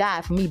mean? I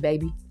died for me,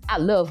 baby. I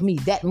love me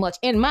that much.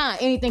 And mine,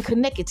 anything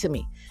connected to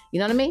me. You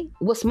know what I mean?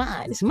 What's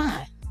mine is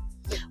mine.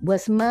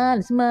 What's mine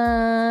is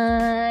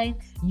mine.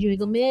 You ain't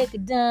gonna make a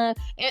dime.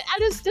 And I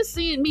just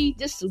seeing me,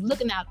 just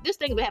looking out. This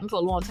thing has been happening for a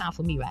long time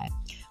for me, right?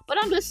 But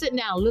I'm just sitting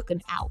down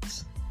looking out.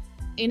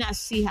 And I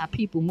see how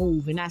people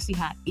move, and I see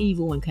how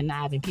evil and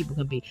conniving people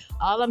can be.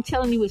 All I'm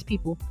telling you is,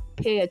 people,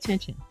 pay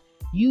attention.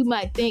 You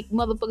might think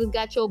motherfuckers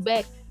got your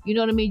back. You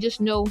know what I mean? Just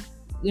know,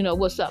 you know,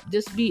 what's up.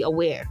 Just be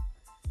aware,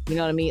 you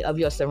know what I mean, of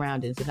your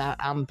surroundings. And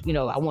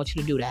I want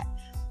you to do that,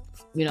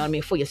 you know what I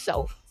mean, for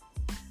yourself.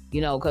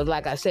 You know, because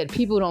like I said,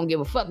 people don't give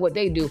a fuck what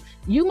they do.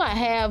 You might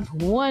have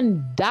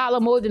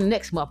 $1 more than the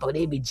next motherfucker.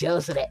 They be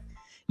jealous of that.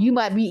 You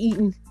might be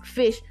eating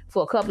fish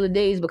for a couple of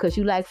days because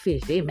you like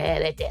fish. They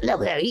mad at that.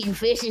 Look at her eating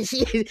fish and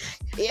shit.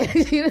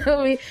 You know what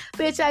I mean?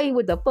 Bitch, I eat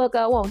what the fuck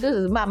I want. This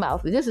is my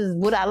mouth. This is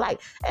what I like.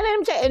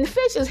 And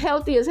fish is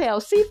healthy as hell.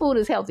 Seafood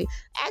is healthy.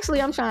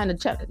 Actually, I'm trying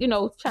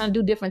to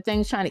do different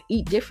things, trying to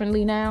eat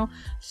differently now.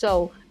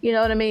 So, you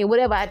know what I mean?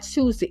 Whatever I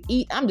choose to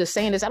eat, I'm just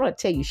saying this. I don't have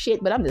to tell you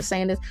shit, but I'm just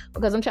saying this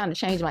because I'm trying to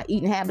change my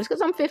eating habits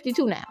because I'm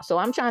 52 now. So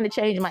I'm trying to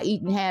change my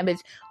eating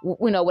habits,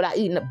 without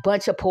eating a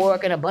bunch of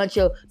pork and a bunch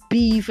of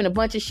beef and a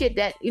bunch of shit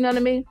that, you know what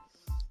I mean?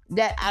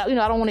 That, I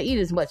don't want to eat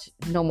as much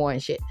no more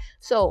and shit.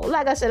 So,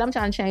 like I said, I'm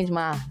trying to change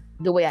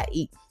the way I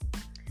eat.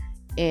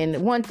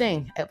 And one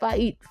thing, if I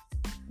eat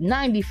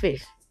 90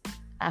 fish,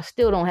 I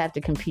still don't have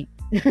to compete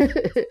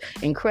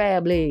in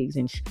crab legs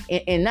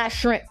and not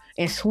shrimp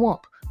and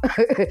swamp.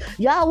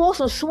 Y'all want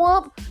some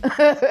swamp?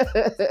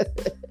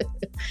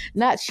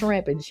 Not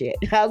shrimp and shit.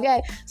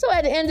 Okay? So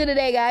at the end of the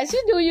day, guys,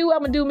 you do you,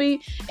 I'ma do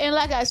me. And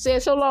like I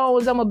said, so long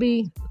as I'ma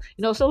be,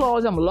 so long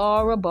as I'm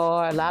Laura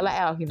Barr, Lala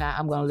Alkina,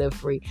 I'm gonna live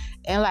free.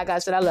 And like I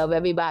said, I love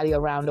everybody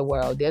around the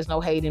world. There's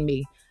no hate in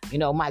me.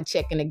 Mike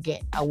checking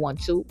again. I want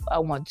to.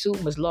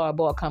 Miss Laura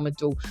Barr coming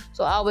through.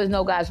 So I always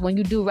know, guys, when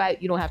you do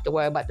right, you don't have to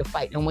worry about the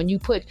fight. And when you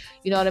put,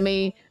 you know what I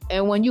mean?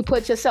 And when you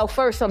put yourself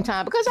first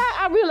sometimes, because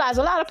I realize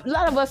a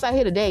lot of us out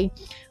here today,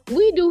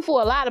 we do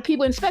for a lot of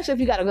people, and especially if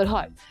you got a good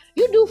heart.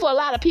 You do for a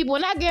lot of people,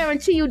 and I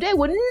guarantee you they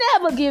will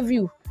never give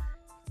you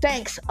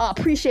thanks or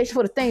appreciation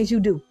for the things you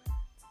do.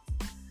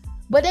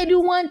 But they do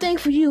one thing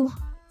for you.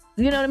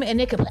 You know what I mean? And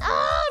they can blah,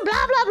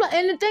 blah, blah.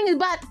 And the thing is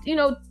about,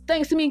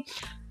 thanks to me,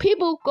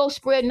 people go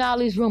spreading all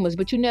these rumors,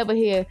 but you never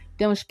hear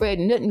them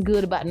spreading nothing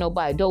good about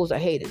nobody. Those are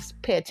haters.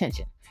 Pay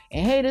attention.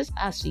 And haters,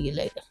 I'll see you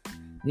later.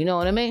 You know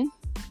what I mean?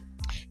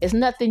 It's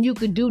nothing you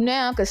can do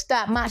now can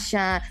stop my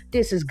shine.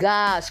 This is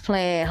God's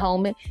plan,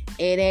 homie.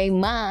 It ain't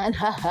mine.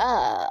 Ha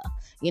ha.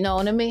 You know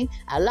what I mean?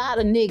 A lot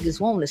of niggas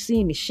want to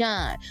see me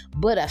shine,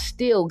 but I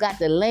still got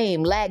the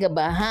lame lagging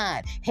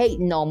behind.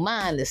 Hating on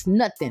mine is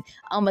nothing.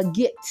 I'ma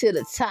get to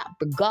the top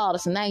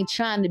regardless, and I ain't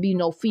trying to be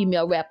no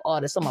female rap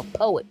artist. I'm a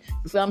poet.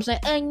 You feel what I'm saying?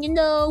 And you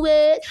know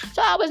it.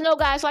 So I always know,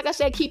 guys, like I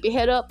said, keep your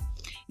head up.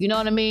 You know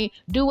what I mean?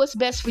 Do what's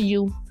best for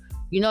you.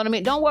 You know what I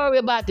mean? Don't worry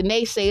about the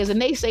naysayers. The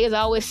naysayers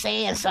are always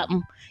saying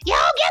something. Yo,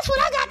 guess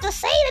what I got to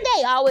say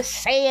today? Always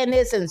saying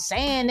this and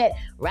saying that,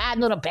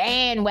 riding on a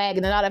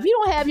bandwagon and all that. If you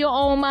don't have your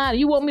own mind,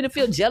 you want me to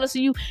feel jealous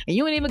of you, and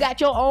you ain't even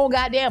got your own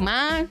goddamn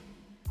mind,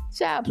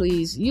 child,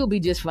 please, you'll be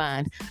just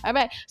fine. All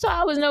right? So I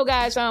always know,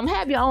 guys,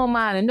 have your own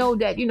mind and know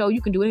that,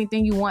 you can do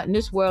anything you want, and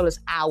this world is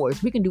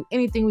ours. We can do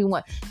anything we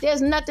want.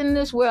 There's nothing in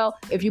this world,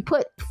 if you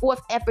put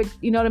forth effort,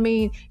 you know what I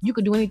mean, you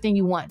can do anything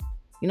you want.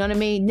 You know what I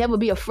mean? Never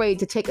be afraid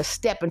to take a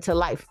step into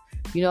life,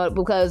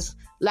 because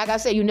like I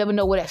said, you never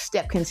know where that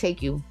step can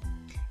take you.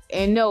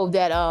 And know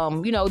that,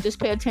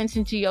 just pay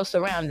attention to your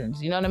surroundings.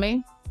 You know what I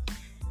mean?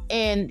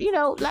 And,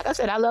 like I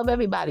said, I love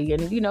everybody.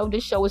 And,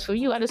 this show is for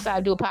you. I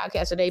decided to do a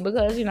podcast today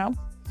because,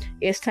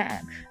 it's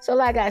time. So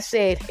like I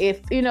said,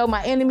 if,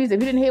 my enemies, if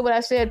you didn't hear what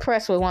I said,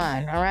 press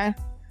rewind. All right?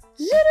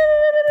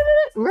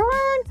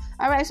 Rewind.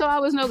 All right. So I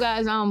always know,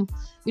 guys,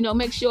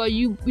 make sure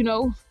you,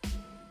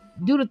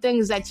 do the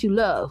things that you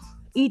love.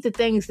 Eat the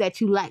things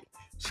that you like.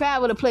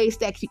 Travel the place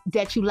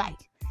that you like.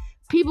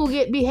 People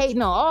be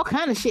hating on all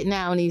kind of shit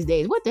now in these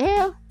days. What the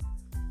hell?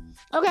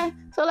 Okay,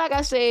 so like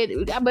I said,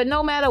 but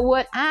no matter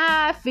what,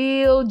 I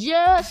feel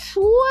just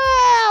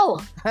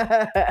well.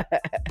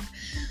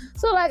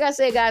 So like I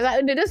said,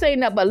 guys, this ain't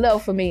nothing but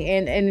love for me.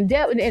 And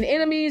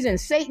enemies and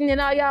Satan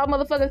and all y'all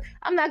motherfuckers,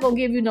 I'm not gonna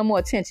give you no more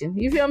attention.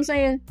 You feel what I'm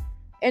saying?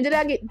 And did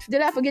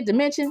I forget to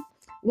mention,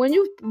 when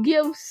you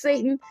give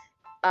Satan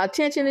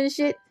attention and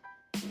shit,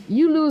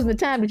 you losing the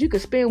time that you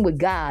could spend with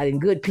God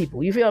and good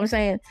people. You feel what I'm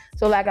saying?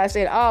 So like I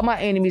said, all my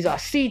enemies are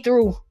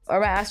see-through. All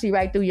right, I see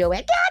right through your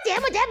ass. God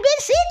damn it, that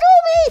bitch see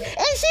through me.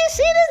 And she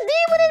see this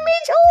demon in me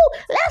too.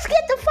 Let's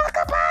get the fuck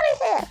up out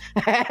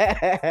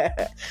of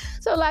here.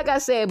 So like I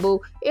said,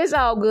 boo, it's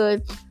all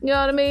good. You know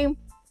what I mean?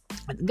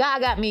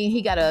 God got me,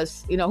 he got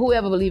us,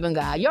 whoever believe in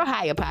God, your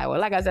higher power.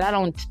 Like I said, I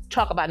don't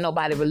talk about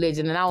nobody's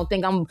religion, and I don't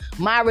think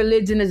my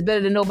religion is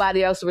better than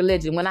nobody else's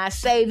religion. When I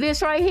say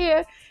this right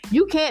here,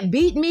 you can't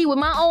beat me with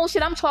my own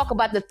shit. I'm talking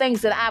about the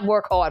things that I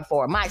work hard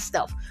for, my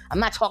stuff. I'm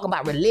not talking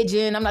about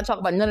religion. I'm not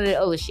talking about none of that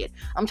other shit.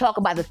 I'm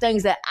talking about the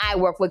things that I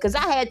work with, because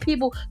I had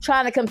people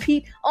trying to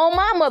compete on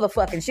my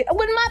motherfucking shit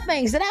with my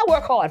things that I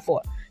work hard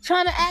for,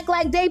 trying to act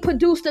like they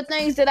produce the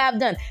things that I've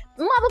done.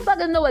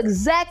 Motherfuckers know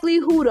exactly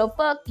who the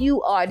fuck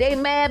you are. They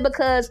mad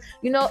because,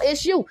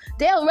 it's you.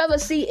 They'll rather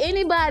see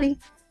anybody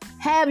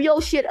have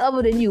your shit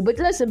other than you. But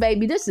listen,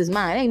 baby, this is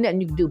mine. Ain't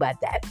nothing you can do about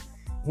that.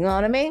 You know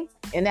what I mean?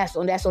 And that's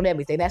on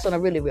everything. That's on a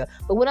really real.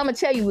 But what I'm going to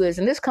tell you is,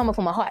 and this coming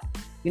from my heart,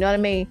 you know what I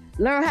mean?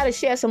 Learn how to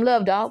share some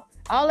love, dog.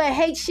 All that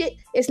hate shit,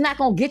 it's not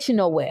going to get you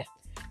nowhere.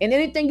 And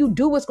anything you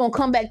do is going to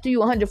come back to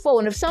you 100-fold.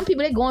 And if some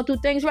people, they're going through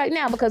things right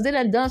now because they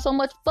done so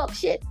much fuck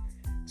shit.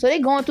 So they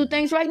going through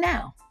things right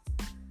now.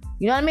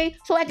 You know what I mean?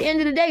 So at the end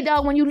of the day,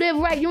 dog, when you live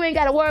right, you ain't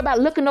got to worry about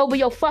looking over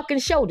your fucking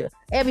shoulder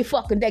every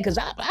fucking day. Because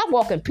I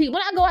walk in peace.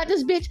 When I go out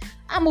this bitch,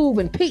 I move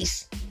in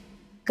peace.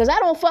 Because I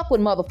don't fuck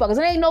with motherfuckers.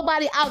 And ain't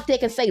nobody out there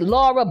can say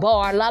Laura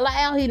Barr, Lala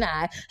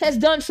Alhinai has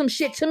done some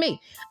shit to me.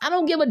 I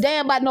don't give a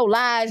damn about no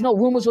lies, no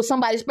rumors with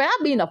somebody spread. I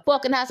be in the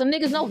fucking house and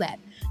niggas know that.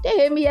 They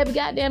hear me every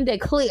goddamn day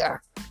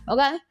clear.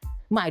 Okay?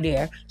 My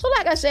dear. So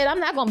like I said, I'm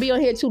not going to be on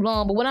here too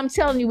long. But what I'm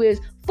telling you is,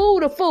 fool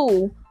the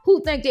fool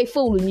who think they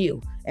fooling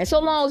you. And so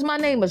long as my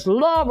name is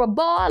Laura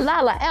Barr,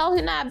 Lala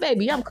Alhinai,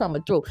 baby, I'm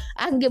coming through.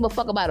 I can give a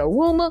fuck about a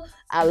rumor,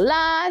 a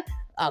lie,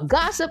 a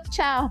gossip,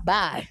 child,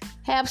 bye.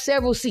 Have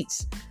several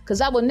seats.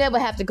 Because I will never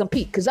have to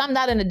compete. Because I'm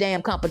not in a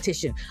damn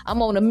competition.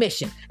 I'm on a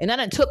mission. And I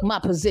done took my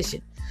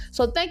position.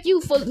 So thank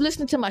you for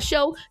listening to my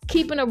show,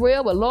 Keeping It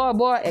Real with Laura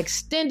Barr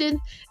Extended.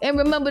 And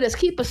remember this,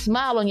 keep a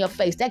smile on your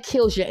face. That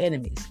kills your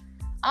enemies.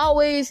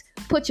 Always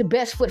put your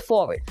best foot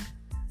forward.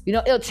 You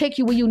know, it'll take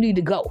you where you need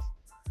to go.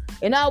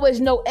 And always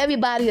know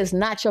everybody is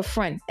not your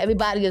friend.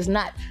 Everybody is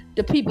not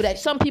the people that,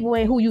 some people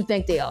ain't who you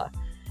think they are.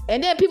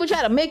 And then people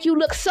try to make you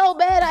look so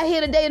bad out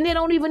here today and they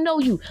don't even know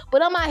you.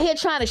 But I'm out here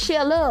trying to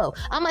share love.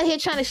 I'm out here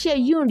trying to share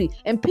unity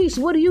and peace.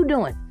 What are you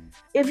doing?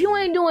 If you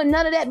ain't doing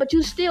none of that, but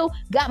you still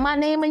got my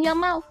name in your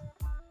mouth,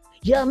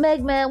 you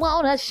make me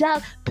wanna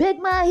shout, pick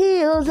my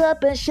heels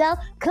up and shout,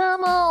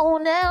 come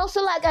on now.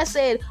 So like I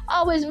said,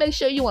 always make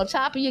sure you on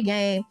top of your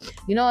game.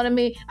 You know what I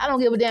mean? I don't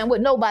give a damn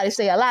what nobody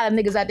say. A lot of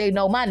niggas out there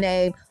know my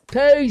name.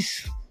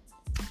 Peace.